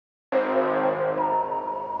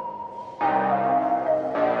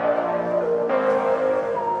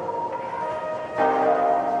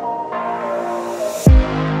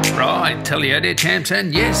Tellio there, champs,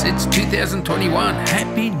 and yes, it's 2021.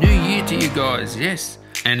 Happy New Year to you guys, yes.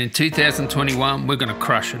 And in 2021, we're going to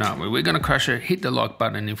crush it, aren't we? We're going to crush it. Hit the like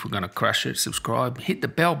button if we're going to crush it. Subscribe, hit the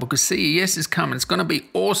bell because CES is coming. It's going to be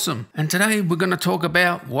awesome. And today we're going to talk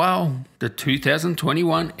about, well, the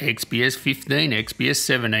 2021 XPS 15, XPS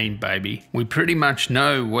 17, baby. We pretty much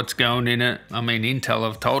know what's going in it. I mean, Intel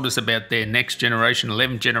have told us about their next generation,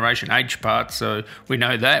 11th generation H parts, so we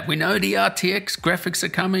know that. We know the RTX graphics are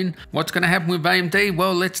coming. What's going to happen with AMD?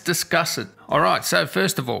 Well, let's discuss it. All right, so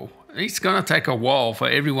first of all, it's going to take a while for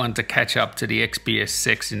everyone to catch up to the XPS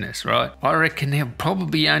sexiness, right? I reckon there'll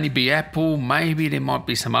probably only be Apple, maybe there might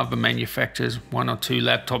be some other manufacturers, one or two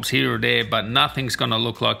laptops here or there, but nothing's going to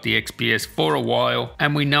look like the XPS for a while,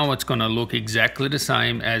 and we know it's going to look exactly the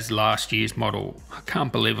same as last year's model. I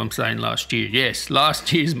can't believe I'm saying last year. Yes,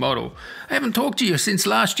 last year's model. I haven't talked to you since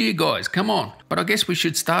last year, guys. Come on. But I guess we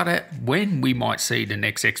should start at when we might see the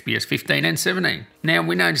next XPS 15 and 17. Now,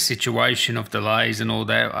 we know the situation of delays and all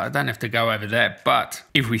that. I don't have to go over that. But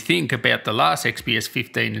if we think about the last XPS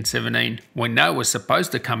 15 and 17, when they were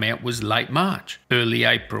supposed to come out was late March, early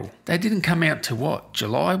April. They didn't come out to what?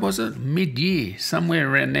 July, was it? Mid-year, somewhere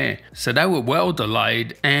around there. So they were well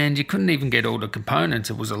delayed and you couldn't even get all the components.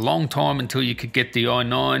 It was a long time until you could get the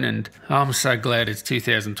i9, and I'm so glad it's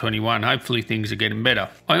 2021. Hopefully things are getting better.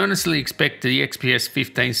 I honestly expect the XPS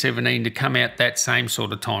 15, 17 to come out that same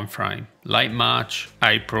sort of time frame. Late March,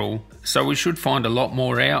 April. So we should find a lot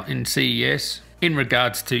more out in CES in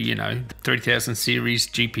regards to, you know, the 3000 series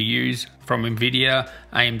GPUs from NVIDIA,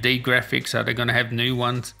 AMD graphics. Are they going to have new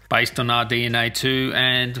ones based on RDNA 2?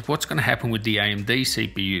 And what's going to happen with the AMD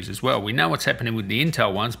CPUs as well? We know what's happening with the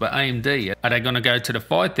Intel ones, but AMD, are they going to go to the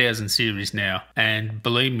 5000 series now? And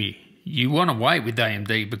believe me, you want to wait with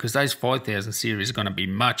AMD because those 5000 series are going to be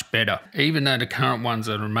much better. Even though the current ones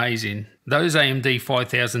are amazing, those AMD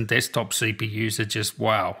 5000 desktop CPUs are just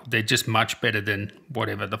wow. They're just much better than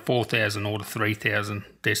whatever, the 4000 or the 3000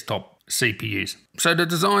 desktop CPUs. So the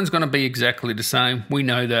design's going to be exactly the same. We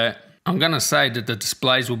know that. I'm going to say that the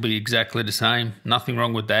displays will be exactly the same. Nothing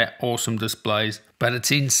wrong with that. Awesome displays. But it's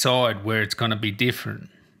inside where it's going to be different.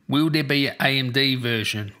 Will there be an AMD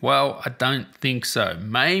version? Well, I don't think so.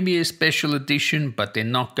 Maybe a special edition, but they're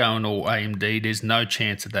not going all AMD. There's no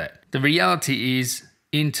chance of that. The reality is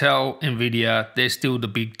Intel, NVIDIA, they're still the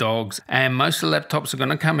big dogs, and most of the laptops are going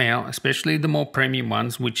to come out, especially the more premium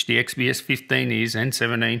ones, which the XPS 15 is and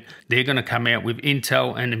 17, they're going to come out with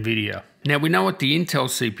Intel and NVIDIA. Now, we know what the Intel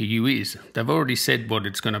CPU is. They've already said what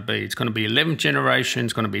it's going to be. It's going to be 11th generation,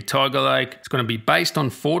 it's going to be Tiger Lake, it's going to be based on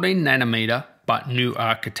 14 nanometer, but new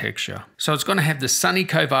architecture. So it's going to have the Sunny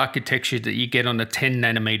Cove architecture that you get on the 10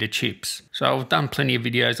 nanometer chips. So I've done plenty of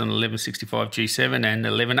videos on 1165 G7 and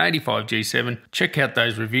 1185 G7. Check out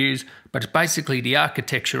those reviews. But it's basically the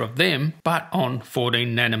architecture of them, but on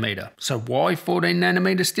 14 nanometer. So why 14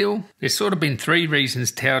 nanometer still? There's sort of been three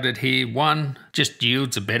reasons touted here. One, just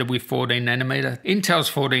yields are better with 14 nanometer. Intel's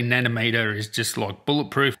 14 nanometer is just like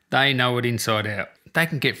bulletproof. They know it inside out. They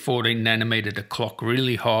can get 14 nanometer to clock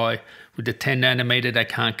really high. With the 10 nanometer, they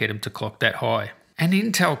can't get them to clock that high. And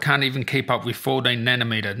Intel can't even keep up with 14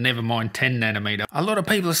 nanometer, never mind 10 nanometer. A lot of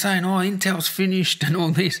people are saying, oh, Intel's finished and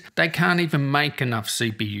all this. They can't even make enough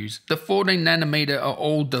CPUs. The 14 nanometer are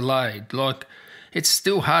all delayed. Like, it's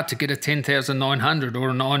still hard to get a 10900 or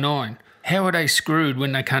an i9. How are they screwed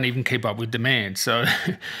when they can't even keep up with demand? So,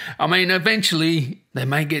 I mean, eventually they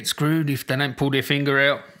may get screwed if they don't pull their finger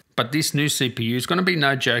out. But this new CPU is going to be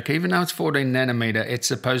no joke. Even though it's 14 nanometer, it's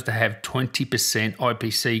supposed to have 20%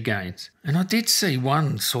 IPC gains. And I did see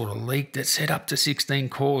one sort of leak that said up to 16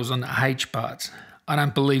 cores on the H parts. I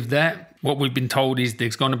don't believe that. What we've been told is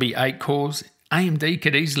there's going to be 8 cores. AMD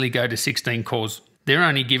could easily go to 16 cores. They're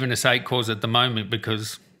only giving us 8 cores at the moment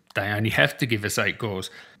because they only have to give us 8 cores.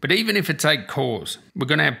 But even if it's 8 cores, we're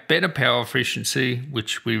going to have better power efficiency,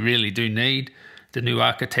 which we really do need. The new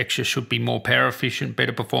architecture should be more power efficient,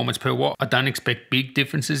 better performance per watt. I don't expect big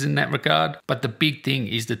differences in that regard, but the big thing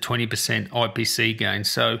is the 20% IPC gain.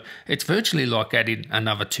 So it's virtually like adding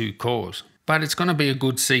another 2 cores. But it's going to be a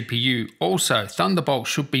good CPU. Also, Thunderbolt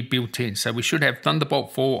should be built in. So we should have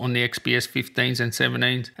Thunderbolt 4 on the XPS 15s and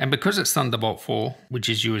 17s. And because it's Thunderbolt 4, which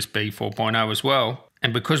is USB 4.0 as well,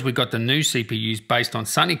 and because we got the new CPUs based on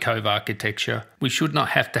Sunny Cove architecture, we should not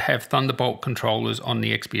have to have Thunderbolt controllers on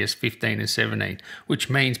the XPS 15 and 17, which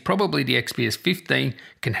means probably the XPS 15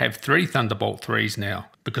 can have 3 Thunderbolt 3s now,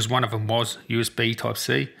 because one of them was USB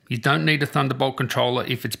Type-C. You don't need a Thunderbolt controller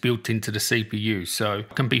if it's built into the CPU, so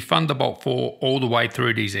it can be Thunderbolt 4 all the way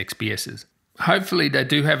through these XPSs. Hopefully they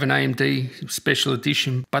do have an AMD special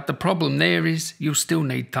edition, but the problem there is you'll still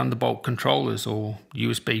need Thunderbolt controllers or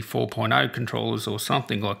USB 4.0 controllers or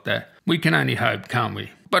something like that. We can only hope, can't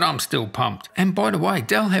we? But I'm still pumped. And by the way,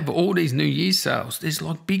 Dell have all these New Year's sales. There's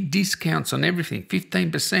like big discounts on everything,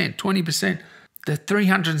 15%, 20%. The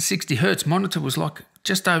 360 Hertz monitor was like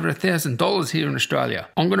just over $1,000 here in Australia.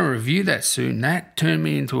 I'm going to review that soon. That turned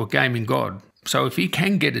me into a gaming god. So if you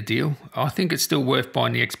can get a deal, I think it's still worth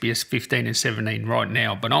buying the XPS 15 and 17 right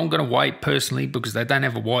now. But I'm going to wait personally because they don't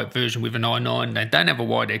have a white version with an i9. They don't have a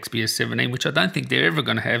white XPS 17, which I don't think they're ever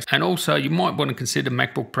going to have. And also you might want to consider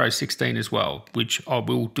MacBook Pro 16 as well, which I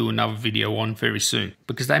will do another video on very soon.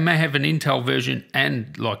 Because they may have an Intel version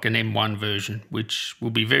and like an M1 version, which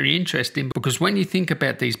will be very interesting. Because when you think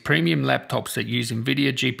about these premium laptops that use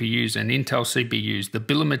NVIDIA GPUs and Intel CPUs, the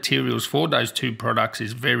bill of materials for those two products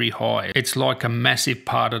is very high. It's like a massive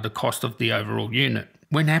part of the cost of the overall unit.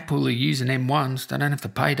 When Apple are using M1s, they don't have to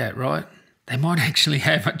pay that, right? They might actually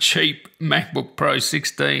have a cheap MacBook Pro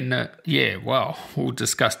 16. Yeah, well, we'll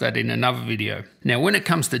discuss that in another video. Now, when it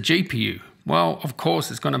comes to GPU, well, of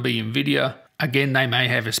course, it's going to be NVIDIA. Again, they may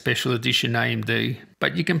have a special edition AMD,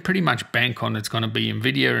 but you can pretty much bank on it's going to be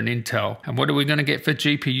NVIDIA and Intel. And what are we going to get for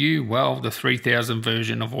GPU? Well, the 3000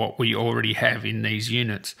 version of what we already have in these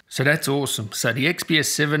units. So that's awesome. So the XPS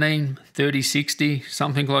 17, 3060,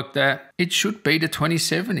 something like that, it should beat a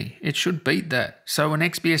 2070. It should beat that. So an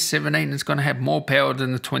XPS 17 is going to have more power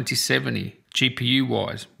than the 2070. GPU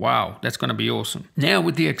wise, wow, that's going to be awesome. Now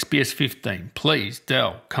with the XPS 15, please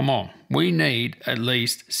Dell, come on. We need at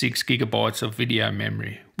least 6 gigabytes of video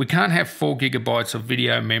memory. We can't have 4 gigabytes of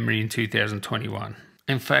video memory in 2021.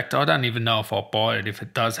 In fact, I don't even know if I'll buy it if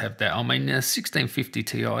it does have that. I mean, the 1650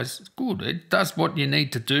 Ti is good. It does what you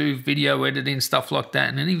need to do, video editing, stuff like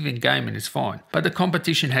that, and even gaming is fine. But the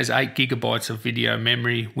competition has 8 gigabytes of video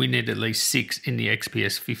memory. We need at least 6 in the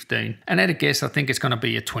XPS 15. And at a guess, I think it's going to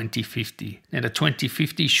be a 2050. Now, the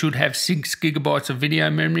 2050 should have 6 gigabytes of video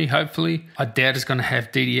memory, hopefully. I doubt it's going to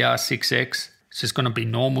have DDR6X. It's just going to be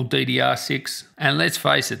normal DDR6. And let's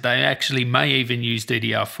face it, they actually may even use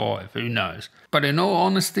DDR5. Who knows? But in all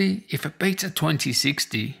honesty, if it beats a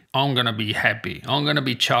 2060, I'm going to be happy. I'm going to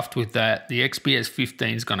be chuffed with that. The XPS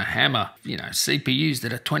 15 is going to hammer, CPUs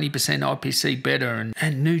that are 20% IPC better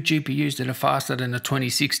and new GPUs that are faster than the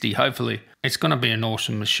 2060, hopefully. It's going to be an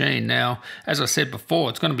awesome machine. Now, as I said before,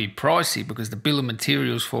 it's going to be pricey because the bill of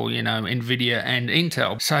materials for, NVIDIA and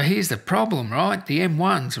Intel. So here's the problem, right? The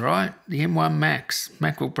M1s, right? The M1 Max,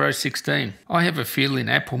 MacBook Pro 16. I have a feeling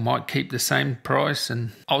Apple might keep the same price,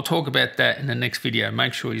 and I'll talk about that in the next video.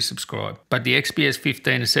 Make sure you subscribe. But the XPS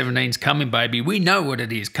 15 and 17 is coming, baby. We know what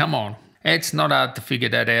it is. Come on. It's not hard to figure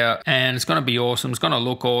that out, and it's going to be awesome. It's going to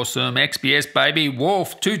look awesome. XPS, baby.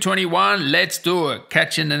 Wolf 221. Let's do it.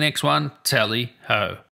 Catch you in the next one. Tally ho.